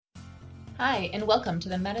Hi, and welcome to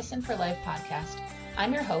the Medicine for Life podcast.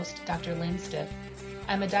 I'm your host, Dr. Lynn Stiff.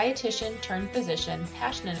 I'm a dietitian turned physician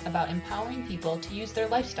passionate about empowering people to use their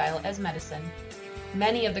lifestyle as medicine.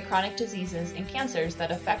 Many of the chronic diseases and cancers that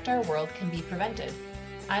affect our world can be prevented.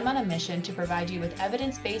 I'm on a mission to provide you with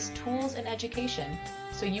evidence-based tools and education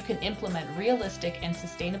so you can implement realistic and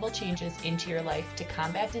sustainable changes into your life to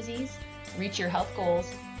combat disease, reach your health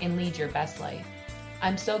goals, and lead your best life.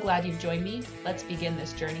 I'm so glad you've joined me. Let's begin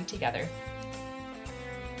this journey together.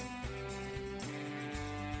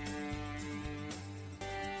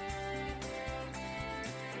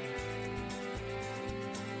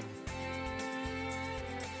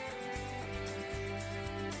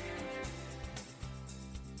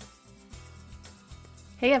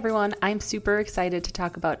 Hey everyone, I'm super excited to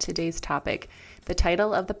talk about today's topic. The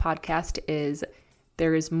title of the podcast is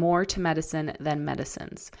There is More to Medicine Than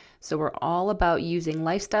Medicines. So we're all about using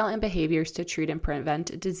lifestyle and behaviors to treat and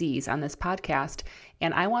prevent disease on this podcast.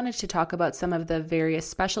 And I wanted to talk about some of the various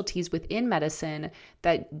specialties within medicine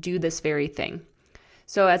that do this very thing.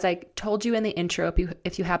 So as I told you in the intro,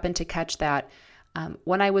 if you happen to catch that,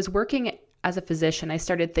 when I was working as a physician, I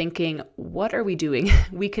started thinking, what are we doing?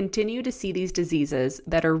 We continue to see these diseases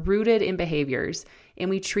that are rooted in behaviors, and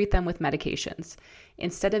we treat them with medications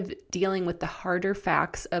instead of dealing with the harder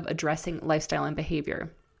facts of addressing lifestyle and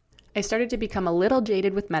behavior. I started to become a little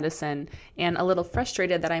jaded with medicine and a little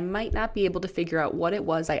frustrated that I might not be able to figure out what it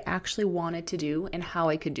was I actually wanted to do and how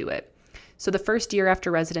I could do it. So the first year after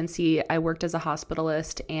residency, I worked as a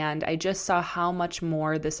hospitalist, and I just saw how much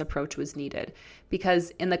more this approach was needed. Because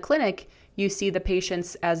in the clinic, you see the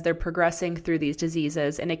patients as they're progressing through these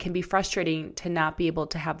diseases, and it can be frustrating to not be able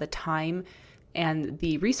to have the time and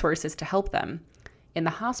the resources to help them. In the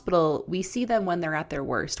hospital, we see them when they're at their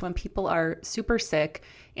worst, when people are super sick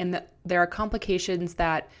and there are complications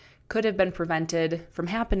that could have been prevented from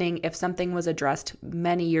happening if something was addressed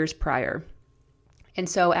many years prior. And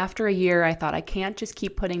so after a year, I thought I can't just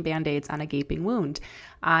keep putting Band-Aids on a gaping wound.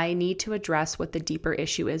 I need to address what the deeper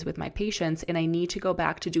issue is with my patients, and I need to go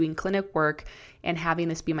back to doing clinic work and having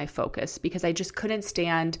this be my focus because I just couldn't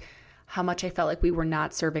stand how much I felt like we were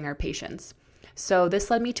not serving our patients. So this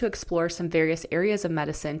led me to explore some various areas of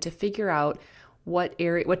medicine to figure out what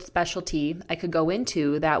specialty I could go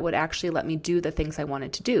into that would actually let me do the things I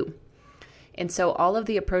wanted to do. And so all of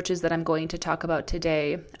the approaches that I'm going to talk about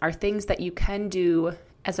today are things that you can do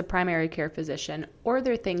as a primary care physician, or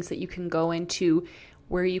they're things that you can go into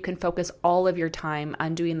where you can focus all of your time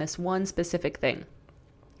on doing this one specific thing.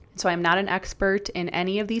 So I'm not an expert in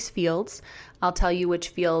any of these fields. I'll tell you which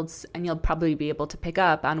fields, and you'll probably be able to pick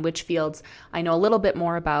up on which fields I know a little bit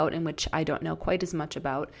more about and which I don't know quite as much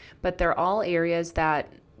about, but they're all areas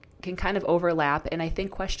that can kind of overlap, and I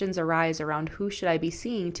think questions arise around who should I be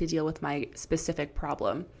seeing to deal with my specific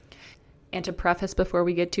problem. And to preface before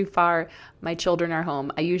we get too far, my children are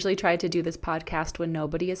home. I usually try to do this podcast when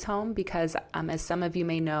nobody is home because, as some of you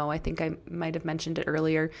may know, I think I might have mentioned it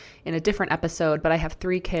earlier in a different episode, but I have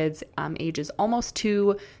 3 kids, ages almost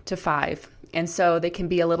 2 to 5. And so they can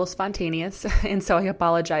be a little spontaneous. And so I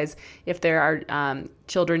apologize if there are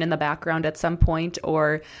children in the background at some point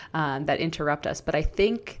or that interrupt us. But I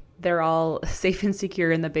think they're all safe and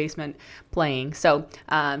secure in the basement playing. So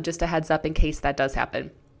just a heads up in case that does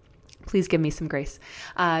happen. Please give me some grace.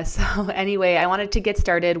 So anyway, I wanted to get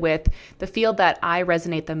started with the field that I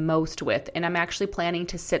resonate the most with, and I'm actually planning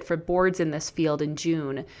to sit for boards in this field in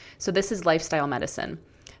June. So this is lifestyle medicine.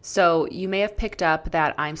 So you may have picked up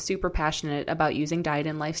that I'm super passionate about using diet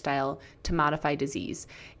and lifestyle to modify disease,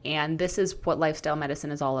 and this is what lifestyle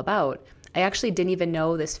medicine is all about. I actually didn't even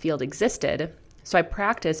know this field existed. So I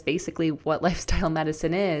practiced basically what lifestyle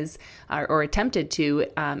medicine is, or attempted to,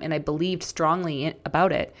 and I believed strongly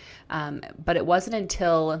about it. But it wasn't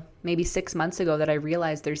until maybe 6 months ago that I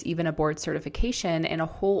realized there's even a board certification and a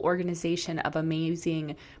whole organization of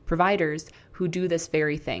amazing providers who do this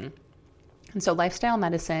very thing. And so lifestyle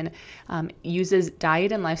medicine uses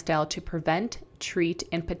diet and lifestyle to prevent, treat,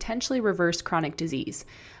 and potentially reverse chronic disease.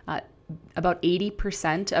 About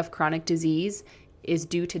 80% of chronic disease is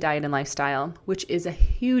due to diet and lifestyle, which is a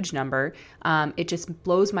huge number. It just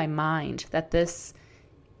blows my mind that this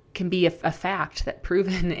can be a fact that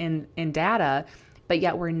proven in data, but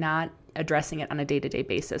yet we're not addressing it on a day-to-day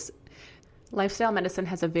basis. Lifestyle medicine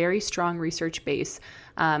has a very strong research base.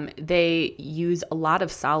 They use a lot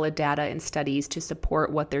of solid data and studies to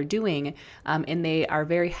support what they're doing, and they are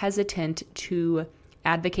very hesitant to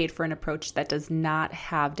advocate for an approach that does not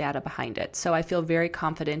have data behind it. So I feel very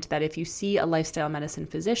confident that if you see a lifestyle medicine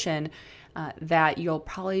physician, that you'll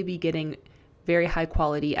probably be getting very high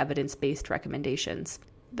quality evidence-based recommendations.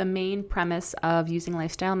 The main premise of using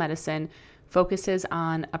lifestyle medicine focuses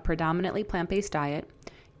on a predominantly plant-based diet,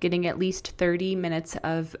 getting at least 30 minutes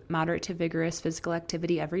of moderate to vigorous physical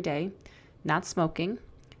activity every day, not smoking,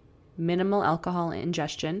 minimal alcohol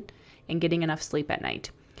ingestion, and getting enough sleep at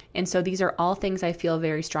night. And so these are all things I feel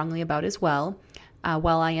very strongly about as well.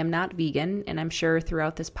 While I am not vegan, and I'm sure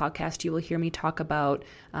throughout this podcast you will hear me talk about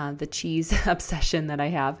the cheese obsession that I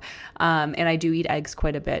have, and I do eat eggs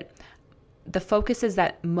quite a bit, the focus is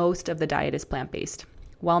that most of the diet is plant-based.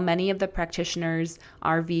 While many of the practitioners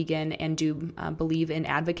are vegan and do believe in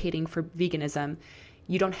advocating for veganism,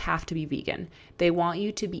 you don't have to be vegan. They want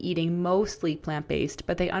you to be eating mostly plant-based,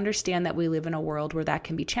 but they understand that we live in a world where that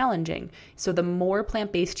can be challenging. So the more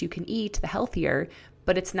plant-based you can eat, the healthier,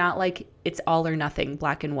 but it's not like it's all or nothing,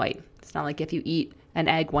 black and white. It's not like if you eat an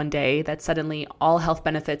egg one day that suddenly all health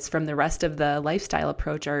benefits from the rest of the lifestyle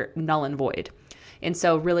approach are null and void. And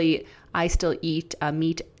so really, I still eat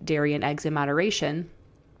meat, dairy, and eggs in moderation.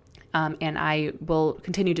 And I will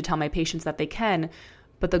continue to tell my patients that they can,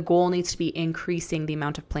 but the goal needs to be increasing the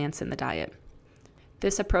amount of plants in the diet.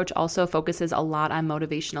 This approach also focuses a lot on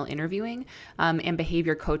motivational interviewing and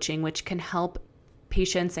behavior coaching, which can help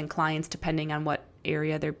patients and clients, depending on what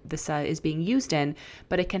area this is being used in,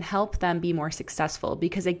 but it can help them be more successful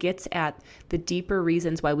because it gets at the deeper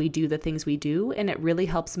reasons why we do the things we do, and it really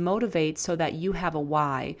helps motivate so that you have a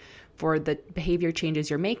why for the behavior changes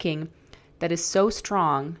you're making that is so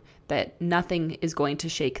strong that nothing is going to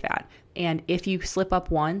shake that. And if you slip up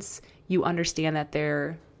once, you understand that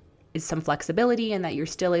there is some flexibility and that you're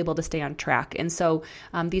still able to stay on track. And so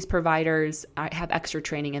these providers have extra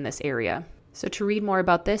training in this area. So to read more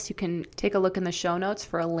about this, you can take a look in the show notes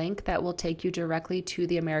for a link that will take you directly to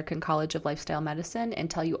the American College of Lifestyle Medicine and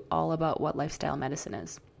tell you all about what lifestyle medicine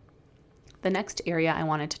is. The next area I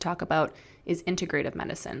wanted to talk about is integrative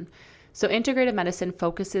medicine. So integrative medicine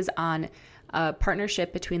focuses on a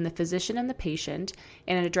partnership between the physician and the patient,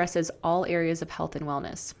 and it addresses all areas of health and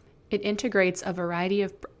wellness. It integrates a variety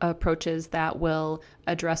of approaches that will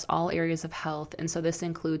address all areas of health, and so this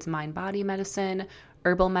includes mind-body medicine,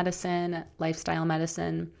 herbal medicine, lifestyle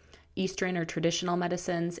medicine, Eastern or traditional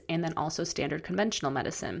medicines, and then also standard conventional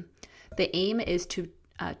medicine. The aim is to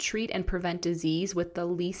treat and prevent disease with the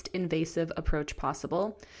least invasive approach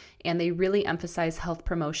possible, and they really emphasize health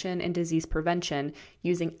promotion and disease prevention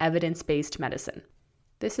using evidence-based medicine.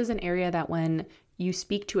 This is an area that when you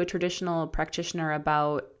speak to a traditional practitioner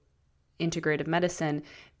about integrative medicine,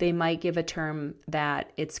 they might give a term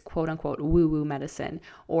that it's quote unquote woo-woo medicine,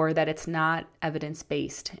 or that it's not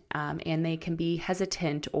evidence-based, and they can be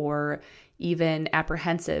hesitant or even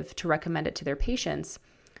apprehensive to recommend it to their patients.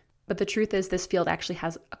 But the truth is this field actually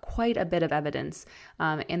has quite a bit of evidence,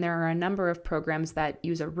 and there are a number of programs that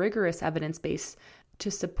use a rigorous evidence base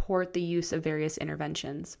to support the use of various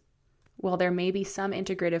interventions. While there may be some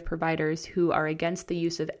integrative providers who are against the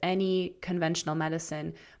use of any conventional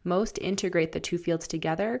medicine, most integrate the two fields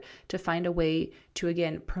together to find a way to,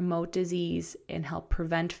 again, promote disease and help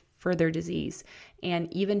prevent further disease,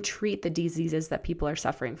 and even treat the diseases that people are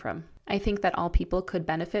suffering from. I think that all people could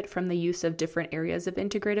benefit from the use of different areas of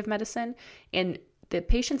integrative medicine, and the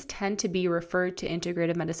patients tend to be referred to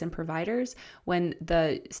integrative medicine providers when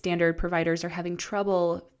the standard providers are having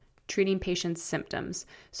trouble treating patients' symptoms.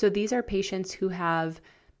 So these are patients who have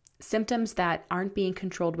symptoms that aren't being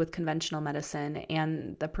controlled with conventional medicine,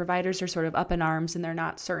 and the providers are sort of up in arms and they're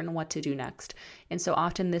not certain what to do next. And so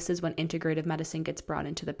often this is when integrative medicine gets brought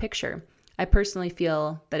into the picture. I personally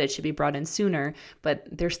feel that it should be brought in sooner, but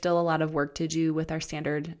there's still a lot of work to do with our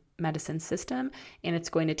standard medicine system, and it's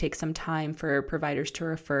going to take some time for providers to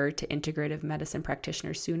refer to integrative medicine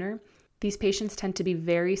practitioners sooner. These patients tend to be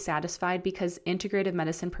very satisfied because integrative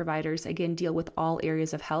medicine providers, again, deal with all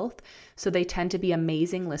areas of health. So they tend to be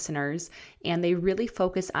amazing listeners, and they really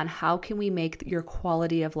focus on how can we make your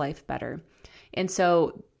quality of life better. And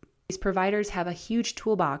so these providers have a huge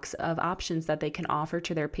toolbox of options that they can offer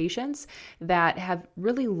to their patients that have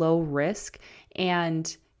really low risk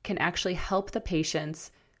and can actually help the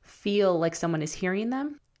patients feel like someone is hearing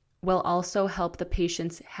them, will also help the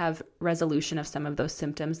patients have resolution of some of those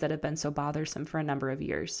symptoms that have been so bothersome for a number of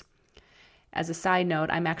years. As a side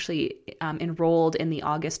note, I'm actually enrolled in the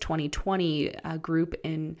August 2020 group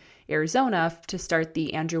in Arizona to start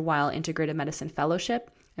the Andrew Weil Integrative Medicine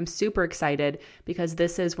Fellowship. I'm super excited because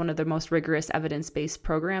this is one of the most rigorous evidence-based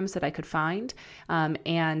programs that I could find.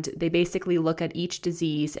 And they basically look at each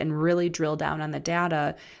disease and really drill down on the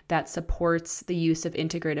data that supports the use of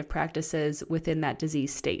integrative practices within that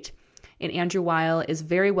disease state. And Andrew Weil is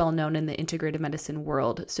very well known in the integrative medicine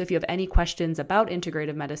world. So if you have any questions about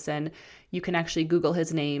integrative medicine, you can actually Google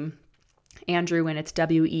his name Andrew, and it's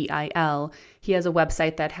Weil. He has a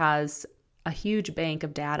website that has a huge bank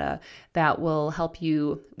of data that will help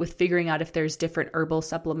you with figuring out if there's different herbal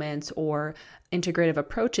supplements or integrative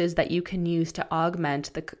approaches that you can use to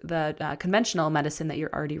augment the conventional medicine that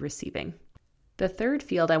you're already receiving. The third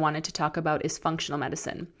field I wanted to talk about is functional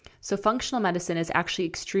medicine. So functional medicine is actually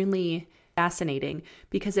extremely fascinating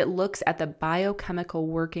because it looks at the biochemical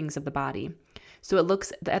workings of the body. So it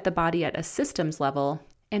looks at the body at a systems level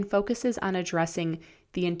and focuses on addressing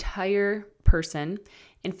the entire person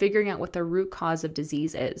and figuring out what the root cause of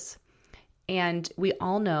disease is. And we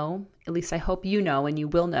all know, at least I hope you know, and you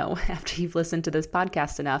will know after you've listened to this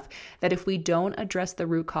podcast enough, that if we don't address the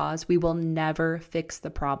root cause, we will never fix the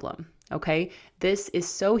problem. Okay? This is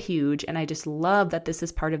so huge, and I just love that this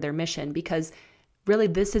is part of their mission because really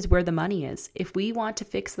this is where the money is. If we want to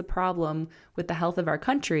fix the problem with the health of our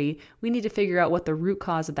country, we need to figure out what the root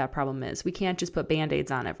cause of that problem is. We can't just put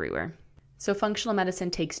Band-Aids on everywhere. So functional medicine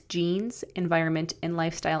takes genes, environment, and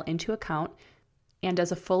lifestyle into account and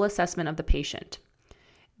does a full assessment of the patient.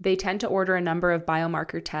 They tend to order a number of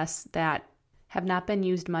biomarker tests that have not been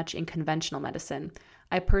used much in conventional medicine.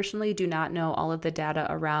 I personally do not know all of the data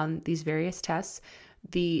around these various tests.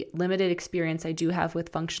 The limited experience I do have with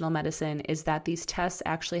functional medicine is that these tests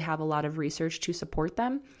actually have a lot of research to support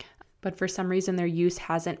them, but for some reason their use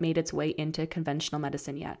hasn't made its way into conventional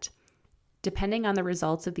medicine yet. Depending on the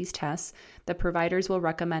results of these tests, the providers will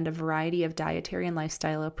recommend a variety of dietary and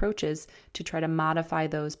lifestyle approaches to try to modify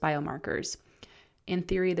those biomarkers. In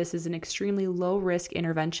theory, this is an extremely low-risk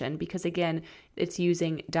intervention because, again, it's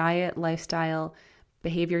using diet, lifestyle,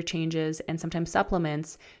 behavior changes, and sometimes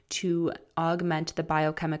supplements to augment the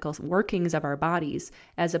biochemical workings of our bodies,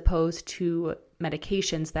 as opposed to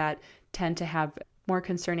medications that tend to have more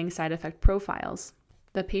concerning side effect profiles.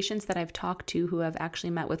 The patients that I've talked to who have actually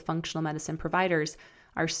met with functional medicine providers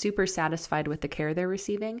are super satisfied with the care they're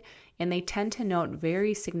receiving, and they tend to note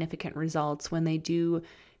very significant results when they do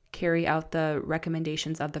carry out the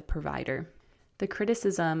recommendations of the provider. The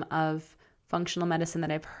criticism of functional medicine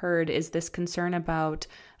that I've heard is this concern about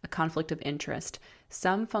a conflict of interest.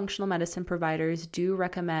 Some functional medicine providers do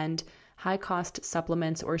recommend high-cost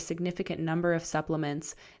supplements or a significant number of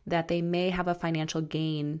supplements that they may have a financial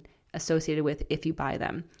gain associated with if you buy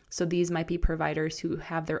them. So these might be providers who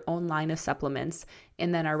have their own line of supplements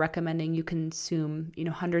and then are recommending you consume,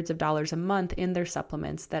 hundreds of dollars a month in their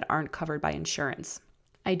supplements that aren't covered by insurance.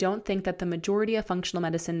 I don't think that the majority of functional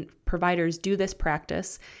medicine providers do this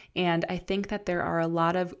practice, and I think that there are a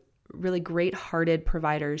lot of really great-hearted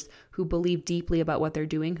providers who believe deeply about what they're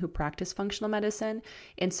doing, who practice functional medicine.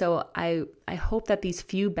 And so I hope that these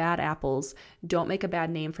few bad apples don't make a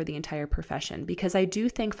bad name for the entire profession, because I do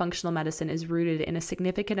think functional medicine is rooted in a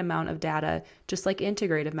significant amount of data, just like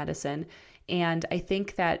integrative medicine. And I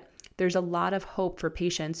think that there's a lot of hope for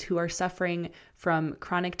patients who are suffering from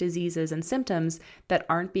chronic diseases and symptoms that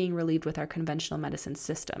aren't being relieved with our conventional medicine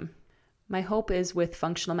system. My hope is with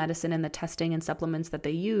functional medicine and the testing and supplements that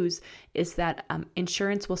they use is that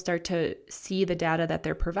insurance will start to see the data that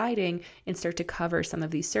they're providing and start to cover some of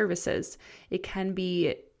these services. It can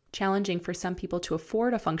be challenging for some people to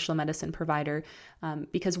afford a functional medicine provider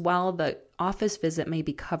because while the office visit may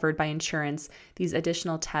be covered by insurance, these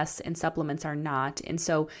additional tests and supplements are not. And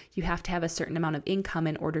so you have to have a certain amount of income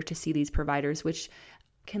in order to see these providers, which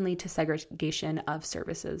can lead to segregation of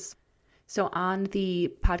services. So on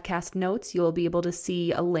the podcast notes, you'll be able to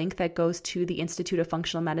see a link that goes to the Institute of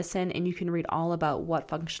Functional Medicine, and you can read all about what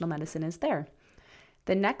functional medicine is there.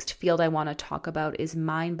 The next field I want to talk about is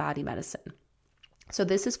mind-body medicine. So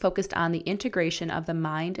this is focused on the integration of the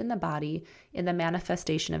mind and the body in the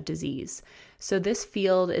manifestation of disease. So this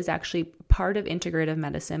field is actually part of integrative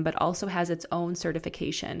medicine, but also has its own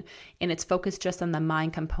certification, and it's focused just on the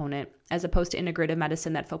mind component, as opposed to integrative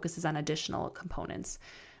medicine that focuses on additional components.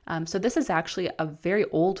 So this is actually a very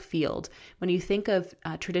old field. When you think of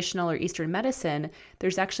traditional or Eastern medicine,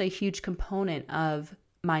 there's actually a huge component of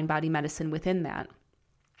mind-body medicine within that.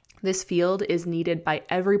 This field is needed by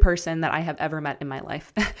every person that I have ever met in my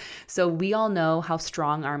life. So we all know how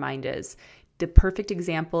strong our mind is. The perfect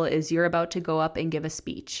example is you're about to go up and give a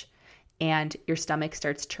speech, and your stomach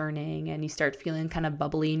starts churning, and you start feeling kind of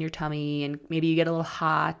bubbly in your tummy, and maybe you get a little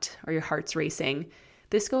hot or your heart's racing.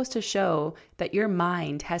 This goes to show that your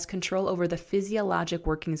mind has control over the physiologic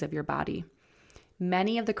workings of your body.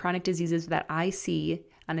 Many of the chronic diseases that I see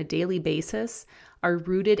on a daily basis are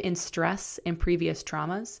rooted in stress and previous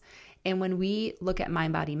traumas. And when we look at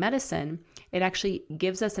mind-body medicine, it actually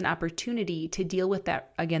gives us an opportunity to deal with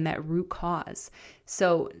that, again, that root cause.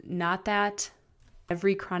 So not that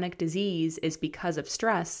every chronic disease is because of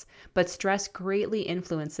stress, but stress greatly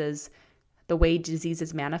influences the way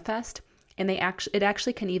diseases manifest. And it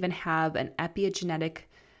actually can even have an epigenetic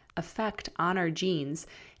effect on our genes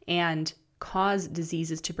and cause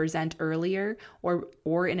diseases to present earlier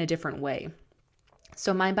or in a different way.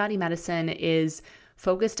 So mind body medicine is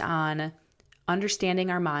focused on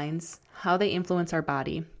understanding our minds, how they influence our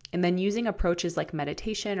body, and then using approaches like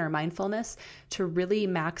meditation or mindfulness to really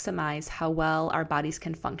maximize how well our bodies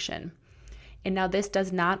can function. And now this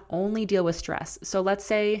does not only deal with stress. So let's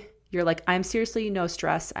say you're like, I'm seriously no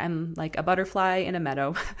stress. I'm like a butterfly in a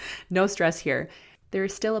meadow. No stress here. There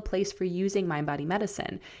is still a place for using mind-body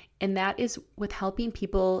medicine. And that is with helping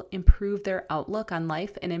people improve their outlook on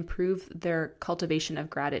life and improve their cultivation of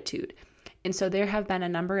gratitude. And so there have been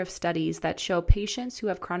a number of studies that show patients who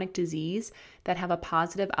have chronic disease that have a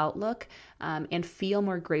positive outlook and feel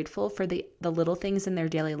more grateful for the little things in their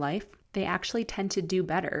daily life, they actually tend to do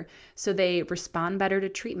better. So they respond better to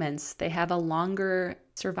treatments. They have a longer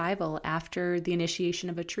survival after the initiation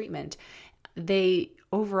of a treatment. They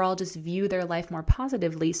overall just view their life more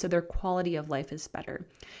positively, so their quality of life is better.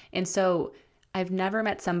 And so I've never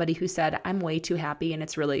met somebody who said, I'm way too happy and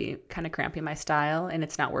it's really kind of cramping my style and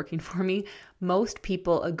it's not working for me. Most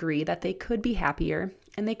people agree that they could be happier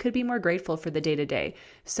and they could be more grateful for the day-to-day.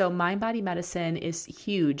 So mind-body medicine is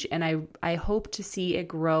huge, and I hope to see it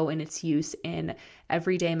grow in its use in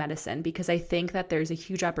everyday medicine, because I think that there's a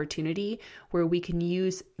huge opportunity where we can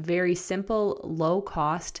use very simple,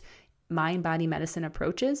 low-cost mind-body medicine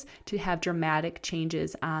approaches to have dramatic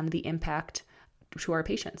changes on the impact to our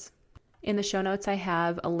patients. In the show notes, I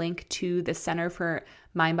have a link to the Center for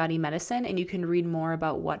Mind-Body Medicine, and you can read more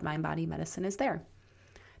about what mind-body medicine is there.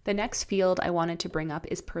 The next field I wanted to bring up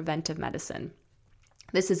is preventive medicine.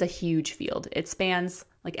 This is a huge field. It spans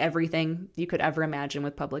like everything you could ever imagine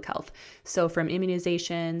with public health. So from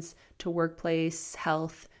immunizations to workplace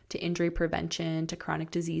health to injury prevention to chronic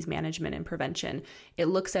disease management and prevention. It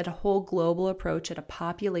looks at a whole global approach at a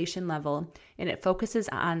population level, and it focuses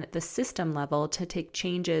on the system level to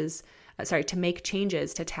make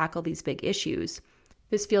changes to tackle these big issues.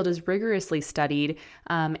 This field is rigorously studied,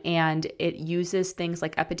 and it uses things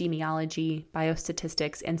like epidemiology,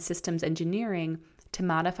 biostatistics, and systems engineering to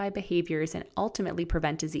modify behaviors and ultimately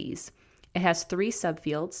prevent disease. It has 3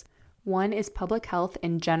 subfields. One is public health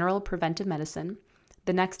and general preventive medicine.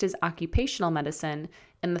 The next is occupational medicine,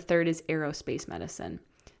 and the third is aerospace medicine.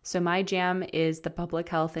 So my jam is the public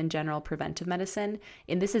health and general preventive medicine,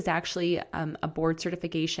 and this is actually a board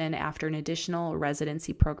certification after an additional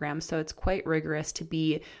residency program, so it's quite rigorous to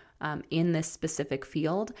be in this specific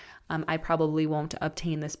field. I probably won't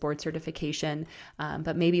obtain this board certification,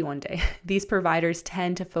 but maybe one day. These providers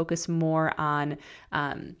tend to focus more on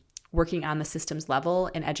working on the systems level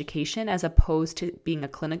in education as opposed to being a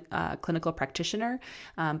clinical practitioner,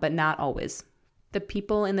 but not always. The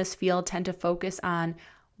people in this field tend to focus on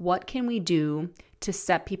what can we do to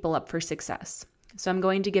set people up for success. So I'm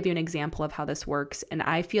going to give you an example of how this works, and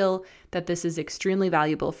I feel that this is extremely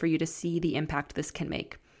valuable for you to see the impact this can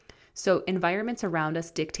make. So environments around us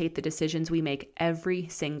dictate the decisions we make every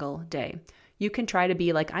single day. You can try to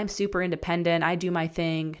be like, I'm super independent, I do my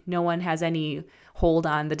thing, no one has any hold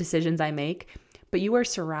on the decisions I make, but you are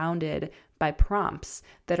surrounded by prompts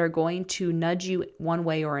that are going to nudge you one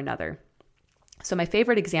way or another. So my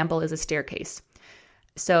favorite example is a staircase.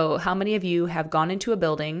 So how many of you have gone into a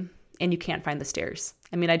building and you can't find the stairs?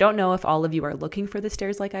 I mean, I don't know if all of you are looking for the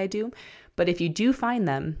stairs like I do, but if you do find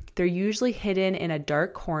them, they're usually hidden in a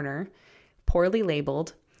dark corner, poorly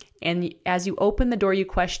labeled. And as you open the door, you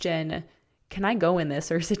question, can I go in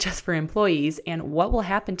this, or is it just for employees? And what will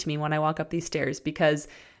happen to me when I walk up these stairs? Because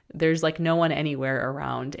there's like no one anywhere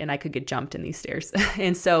around and I could get jumped in these stairs.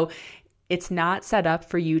 And so it's not set up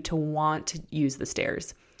for you to want to use the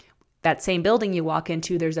stairs. That same building you walk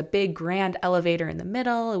into, there's a big grand elevator in the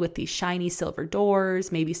middle with these shiny silver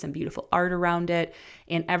doors, maybe some beautiful art around it,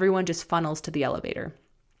 and everyone just funnels to the elevator.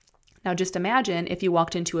 Now just imagine if you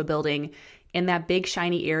walked into a building and that big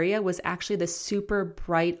shiny area was actually the super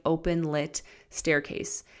bright open lit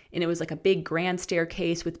staircase. And it was like a big grand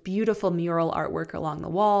staircase with beautiful mural artwork along the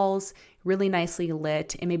walls, really nicely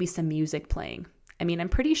lit, and maybe some music playing. I mean, I'm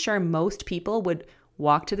pretty sure most people would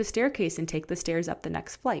walk to the staircase and take the stairs up the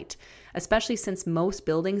next flight, especially since most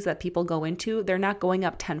buildings that people go into, they're not going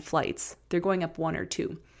up 10 flights. They're going up 1 or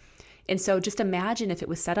 2. And so just imagine if it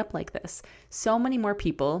was set up like this. So many more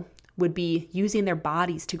people would be using their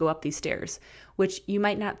bodies to go up these stairs, which you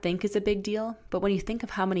might not think is a big deal. But when you think of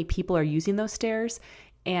how many people are using those stairs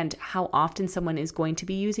and how often someone is going to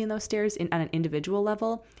be using those stairs on an individual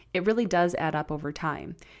level, it really does add up over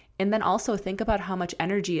time. And then also think about how much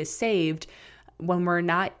energy is saved when we're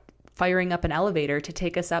not firing up an elevator to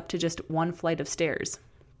take us up to just one flight of stairs.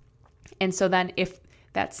 And so then if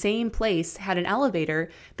that same place had an elevator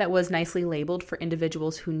that was nicely labeled for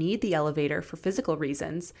individuals who need the elevator for physical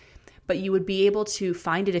reasons, but you would be able to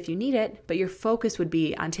find it if you need it, but your focus would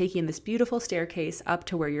be on taking this beautiful staircase up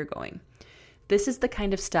to where you're going. This is the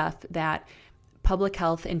kind of stuff that public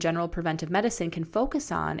health and general preventive medicine can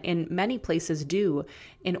focus on, and many places do,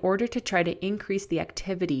 in order to try to increase the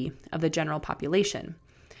activity of the general population.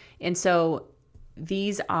 And so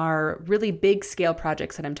these are really big scale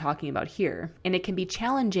projects that I'm talking about here, and it can be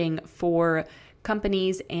challenging for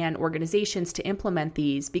companies and organizations to implement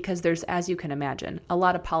these because there's, as you can imagine, a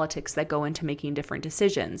lot of politics that go into making different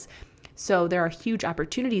decisions. So there are huge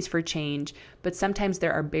opportunities for change, but sometimes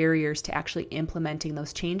there are barriers to actually implementing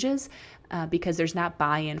those changes because there's not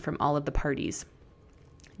buy-in from all of the parties.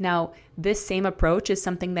 Now, this same approach is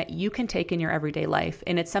something that you can take in your everyday life,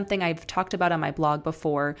 and it's something I've talked about on my blog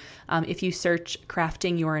before. If you search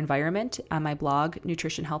Crafting Your Environment on my blog,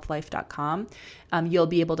 nutritionhealthlife.com, you'll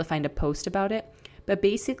be able to find a post about it. But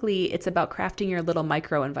basically, it's about crafting your little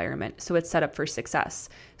microenvironment so it's set up for success.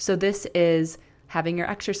 So this is having your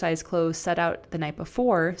exercise clothes set out the night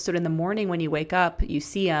before, so in the morning when you wake up, you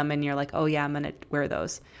see them and you're like, oh yeah, I'm going to wear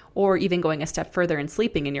those. Or even going a step further and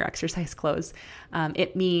sleeping in your exercise clothes.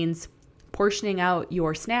 It means portioning out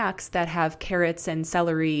your snacks that have carrots and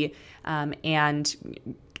celery and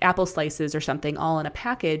apple slices or something all in a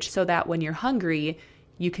package so that when you're hungry,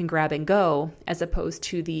 you can grab and go, as opposed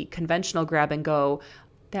to the conventional grab and go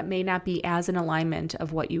that may not be as in alignment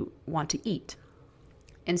of what you want to eat.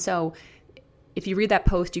 And so if you read that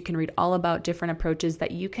post, you can read all about different approaches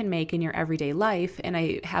that you can make in your everyday life. And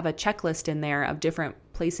I have a checklist in there of different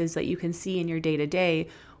places that you can see in your day-to-day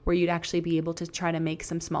where you'd actually be able to try to make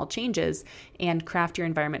some small changes and craft your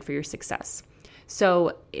environment for your success.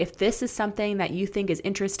 So if this is something that you think is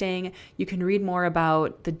interesting, you can read more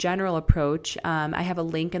about the general approach. I have a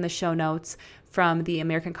link in the show notes from the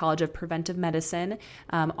American College of Preventive Medicine,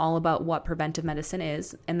 all about what preventive medicine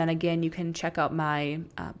is. And then again, you can check out my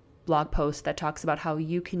blog post that talks about how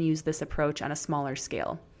you can use this approach on a smaller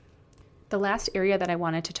scale. The last area that I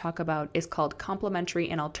wanted to talk about is called complementary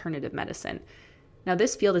and alternative medicine. Now,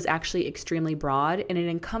 this field is actually extremely broad, and it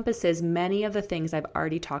encompasses many of the things I've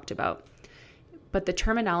already talked about. But the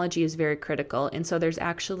terminology is very critical, and so there's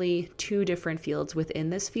actually two different fields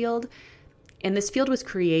within this field. And this field was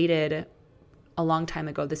created a long time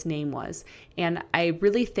ago, this name was. And I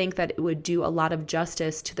really think that it would do a lot of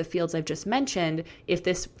justice to the fields I've just mentioned if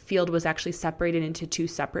this field was actually separated into two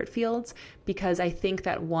separate fields, because I think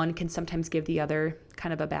that one can sometimes give the other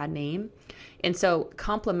kind of a bad name. And so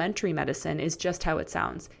complementary medicine is just how it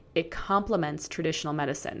sounds. It complements traditional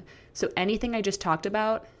medicine. So anything I just talked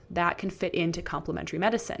about, that can fit into complementary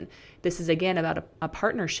medicine. This is again about a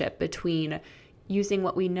partnership between using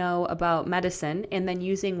what we know about medicine and then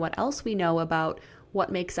using what else we know about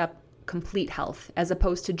what makes up complete health, as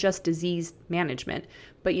opposed to just disease management,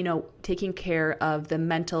 but, taking care of the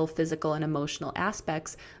mental, physical, and emotional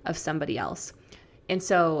aspects of somebody else. And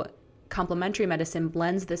so complementary medicine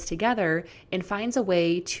blends this together and finds a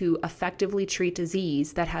way to effectively treat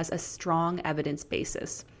disease that has a strong evidence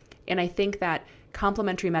basis. And I think that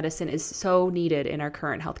complementary medicine is so needed in our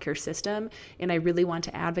current healthcare system, and I really want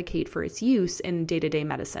to advocate for its use in day-to-day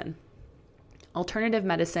medicine. Alternative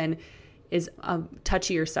medicine is a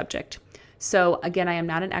touchier subject. So again, I am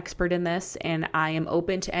not an expert in this, and I am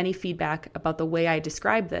open to any feedback about the way I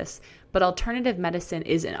describe this, but alternative medicine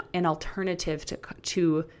is an alternative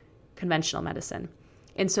to conventional medicine.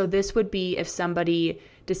 And so this would be if somebody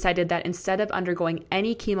decided that instead of undergoing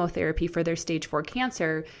any chemotherapy for their stage 4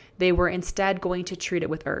 cancer, they were instead going to treat it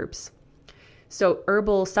with herbs. So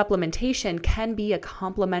herbal supplementation can be a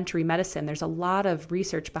complementary medicine. There's a lot of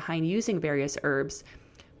research behind using various herbs,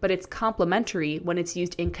 but it's complementary when it's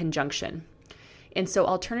used in conjunction. And so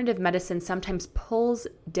alternative medicine sometimes pulls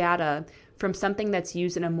data from something that's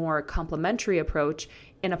used in a more complementary approach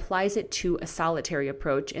and applies it to a solitary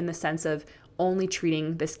approach in the sense of only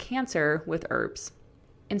treating this cancer with herbs.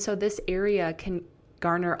 And so this area can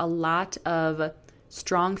garner a lot of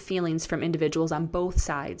strong feelings from individuals on both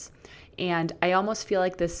sides. And I almost feel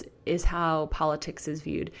like this is how politics is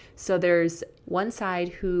viewed. So there's one side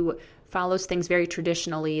who follows things very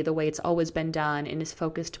traditionally, the way it's always been done, and is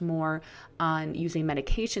focused more on using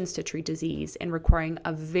medications to treat disease and requiring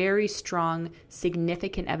a very strong,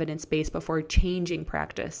 significant evidence base before changing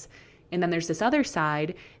practice. And then there's this other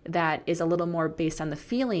side that is a little more based on the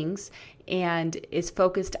feelings and is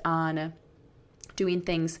focused on doing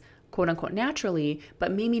things quote unquote naturally,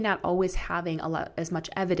 but maybe not always having as much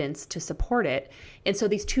evidence to support it. And so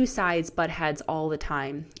these two sides butt heads all the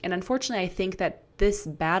time. And unfortunately, I think that this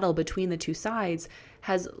battle between the two sides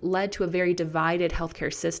has led to a very divided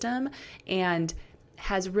healthcare system and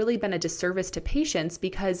has really been a disservice to patients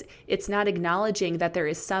because it's not acknowledging that there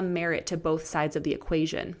is some merit to both sides of the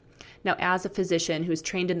equation. Now, as a physician who's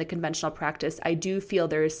trained in the conventional practice, I do feel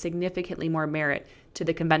there is significantly more merit to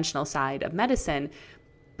the conventional side of medicine,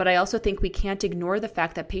 but I also think we can't ignore the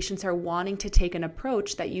fact that patients are wanting to take an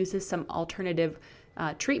approach that uses some alternative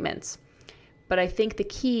treatments. But I think the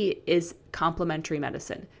key is complementary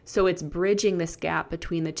medicine. So it's bridging this gap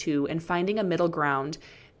between the two and finding a middle ground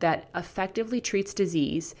that effectively treats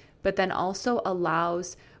disease, but then also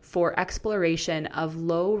allows for exploration of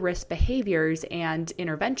low-risk behaviors and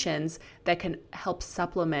interventions that can help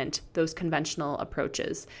supplement those conventional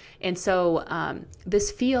approaches. And so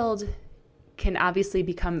this field can obviously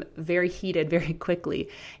become very heated very quickly,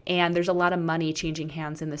 and there's a lot of money changing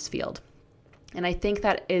hands in this field. And I think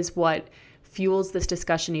that is what fuels this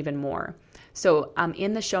discussion even more. So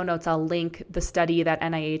in the show notes, I'll link the study that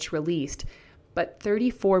NIH released, but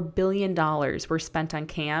 $34 billion were spent on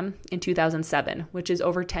CAM in 2007, which is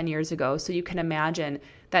over 10 years ago. So you can imagine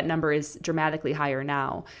that number is dramatically higher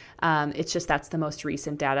now. It's just that's the most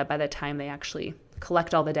recent data by the time they actually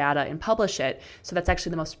collect all the data and publish it. So that's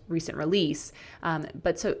actually the most recent release.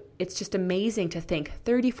 But so it's just amazing to think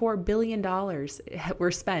 $34 billion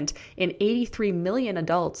were spent and 83 million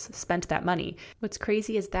adults spent that money. What's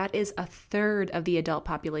crazy is that is a third of the adult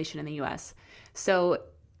population in the US. So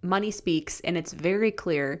money speaks, and it's very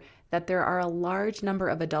clear that there are a large number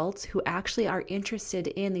of adults who actually are interested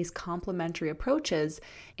in these complementary approaches,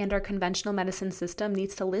 and our conventional medicine system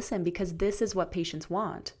needs to listen because this is what patients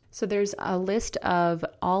want. So there's a list of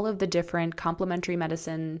all of the different complementary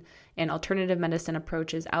medicine and alternative medicine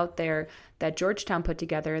approaches out there that Georgetown put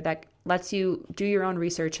together that lets you do your own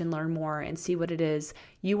research and learn more and see what it is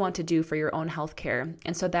you want to do for your own healthcare.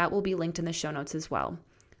 And so that will be linked in the show notes as well.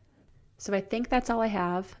 So I think that's all I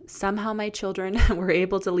have. Somehow my children were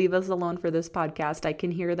able to leave us alone for this podcast. I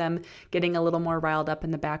can hear them getting a little more riled up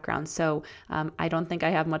in the background. So I don't think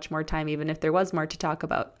I have much more time, even if there was more to talk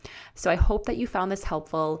about. So I hope that you found this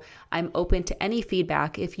helpful. I'm open to any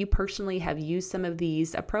feedback. If you personally have used some of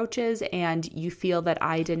these approaches and you feel that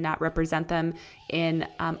I did not represent them in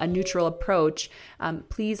a neutral approach,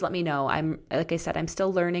 please let me know. Like I said, I'm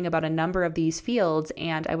still learning about a number of these fields,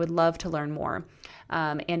 and I would love to learn more.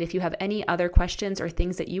 And if you have any other questions or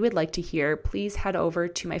things that you would like to hear, please head over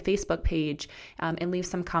to my Facebook page and leave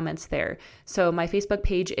some comments there. So my Facebook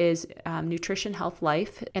page is Nutrition Health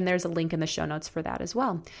Life, and there's a link in the show notes for that as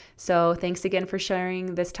well. So thanks again for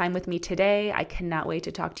sharing this time with me today. I cannot wait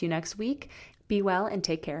to talk to you next week. Be well and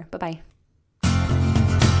take care. Bye-bye.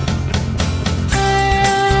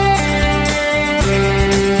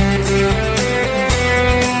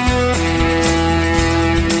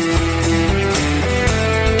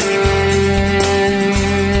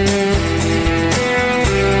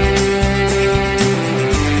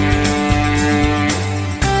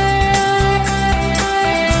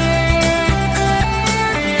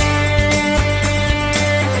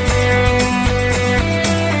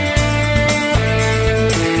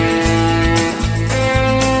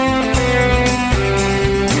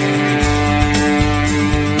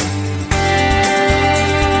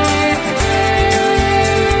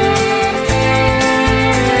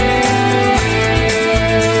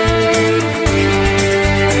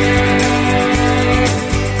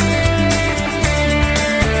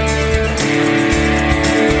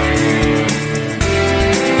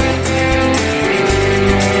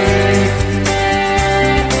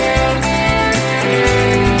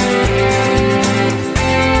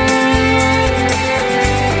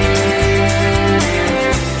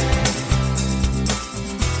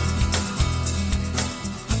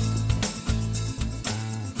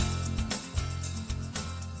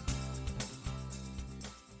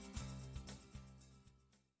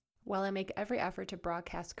 While I make every effort to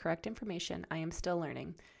broadcast correct information, I am still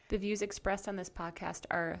learning. The views expressed on this podcast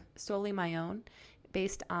are solely my own,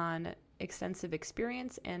 based on extensive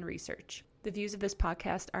experience and research. The views of this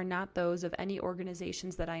podcast are not those of any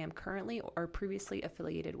organizations that I am currently or previously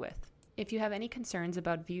affiliated with. If you have any concerns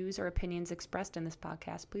about views or opinions expressed in this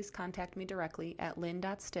podcast, please contact me directly at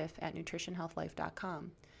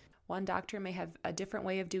lynn.stiff@nutritionhealthlife.com. One doctor may have a different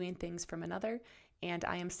way of doing things from another, and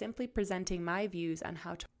I am simply presenting my views on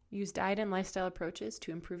how to use diet and lifestyle approaches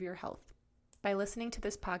to improve your health. By listening to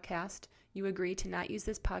this podcast, you agree to not use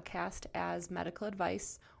this podcast as medical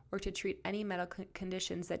advice or to treat any medical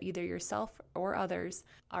conditions that either yourself or others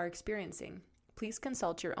are experiencing. Please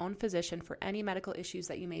consult your own physician for any medical issues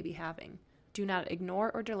that you may be having. Do not ignore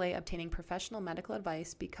or delay obtaining professional medical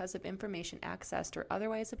advice because of information accessed or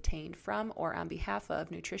otherwise obtained from or on behalf of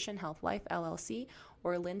Nutrition Health Life LLC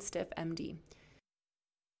or Lynn Stiff MD.